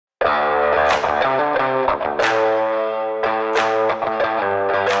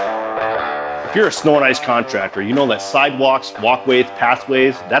If you're a snow and ice contractor, you know that sidewalks, walkways,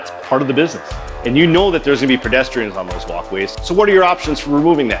 pathways, that's part of the business. And you know that there's gonna be pedestrians on those walkways. So what are your options for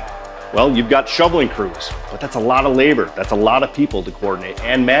removing that? Well, you've got shoveling crews, but that's a lot of labor. That's a lot of people to coordinate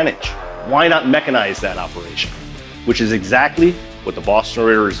and manage. Why not mechanize that operation? Which is exactly what the Boss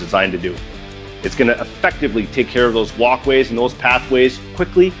Snowrator is designed to do. It's gonna effectively take care of those walkways and those pathways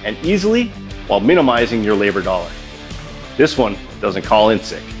quickly and easily while minimizing your labor dollar. This one doesn't call in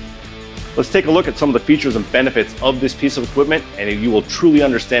sick. Let's take a look at some of the features and benefits of this piece of equipment, and you will truly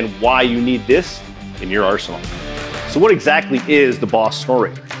understand why you need this in your arsenal. So what exactly is the Boss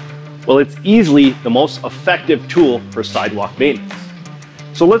Snowrator? Well, it's easily the most effective tool for sidewalk maintenance.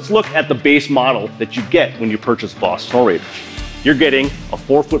 So let's look at the base model that you get when you purchase Boss Snowrator. You're getting a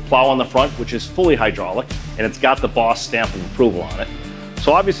 4-foot plow on the front, which is fully hydraulic, and it's got the Boss stamp of approval on it.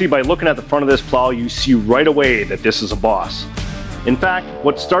 So obviously by looking at the front of this plow, you see right away that this is a Boss. In fact,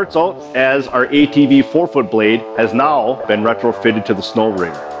 what starts out as our ATV 4-foot blade has now been retrofitted to the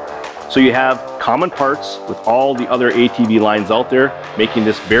Snowrator. So you have common parts with all the other ATV lines out there, making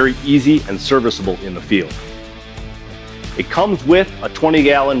this very easy and serviceable in the field. It comes with a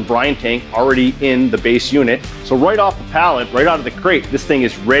 20-gallon brine tank already in the base unit. So right off the pallet, right out of the crate, this thing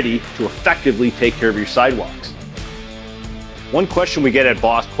is ready to effectively take care of your sidewalks. One question we get at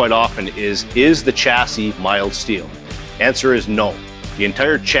Boss quite often is the chassis mild steel? Answer is no. The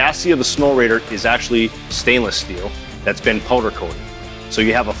entire chassis of the Snowrator is actually stainless steel that's been powder coated. So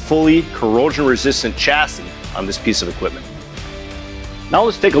you have a fully corrosion resistant chassis on this piece of equipment. Now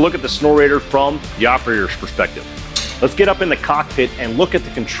let's take a look at the Snowrator from the operator's perspective. Let's get up in the cockpit and look at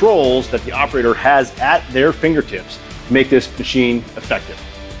the controls that the operator has at their fingertips to make this machine effective.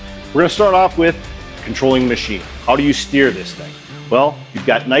 We're gonna start off with controlling the machine. How do you steer this thing? Well, you've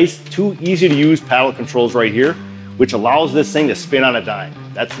got nice, two easy to use paddle controls right here, which allows this thing to spin on a dime.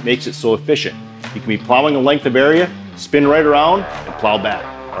 That's what makes it so efficient. You can be plowing a length of area, spin right around, and plow back.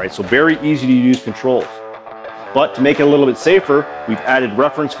 All right, so very easy to use controls. But to make it a little bit safer, we've added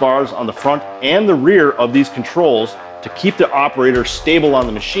reference bars on the front and the rear of these controls to keep the operator stable on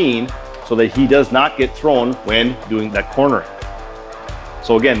the machine so that he does not get thrown when doing that cornering.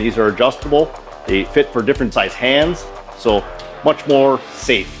 So again, these are adjustable. They fit for different size hands, so much more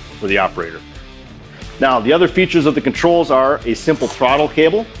safe for the operator. Now, the other features of the controls are a simple throttle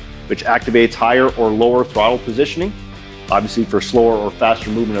cable, which activates higher or lower throttle positioning, obviously for slower or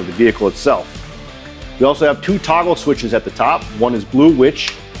faster movement of the vehicle itself. We also have two toggle switches at the top. One is blue,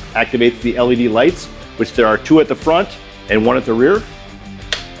 which activates the LED lights, which there are two at the front and one at the rear.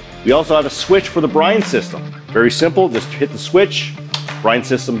 We also have a switch for the brine system. Very simple, just hit the switch, brine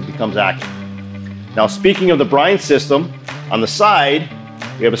system becomes active. Now, speaking of the brine system, on the side,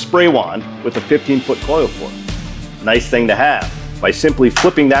 we have a spray wand with a 15-foot coil for it. Nice thing to have. By simply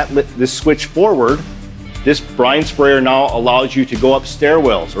flipping this switch forward, this brine sprayer now allows you to go up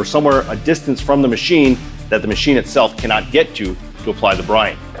stairwells or somewhere a distance from the machine that the machine itself cannot get to apply the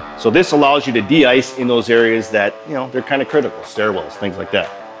brine. So this allows you to de-ice in those areas that, you know, they're kind of critical, stairwells, things like that.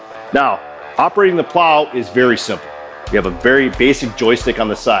 Now, operating the plow is very simple. We have a very basic joystick on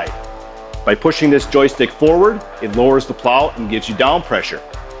the side. By pushing this joystick forward, it lowers the plow and gives you down pressure.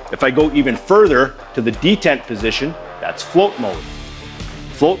 If I go even further to the detent position, that's float mode.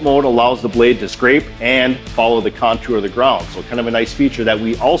 Float mode allows the blade to scrape and follow the contour of the ground. So kind of a nice feature that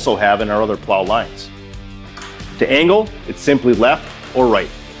we also have in our other plow lines. To angle, it's simply left or right.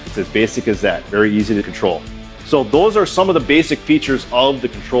 It's as basic as that, very easy to control. So those are some of the basic features of the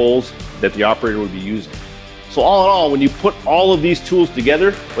controls that the operator would be using. So all in all, when you put all of these tools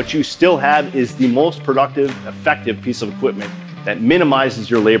together, what you still have is the most productive, effective piece of equipment that minimizes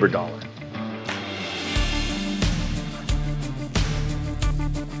your labor dollar.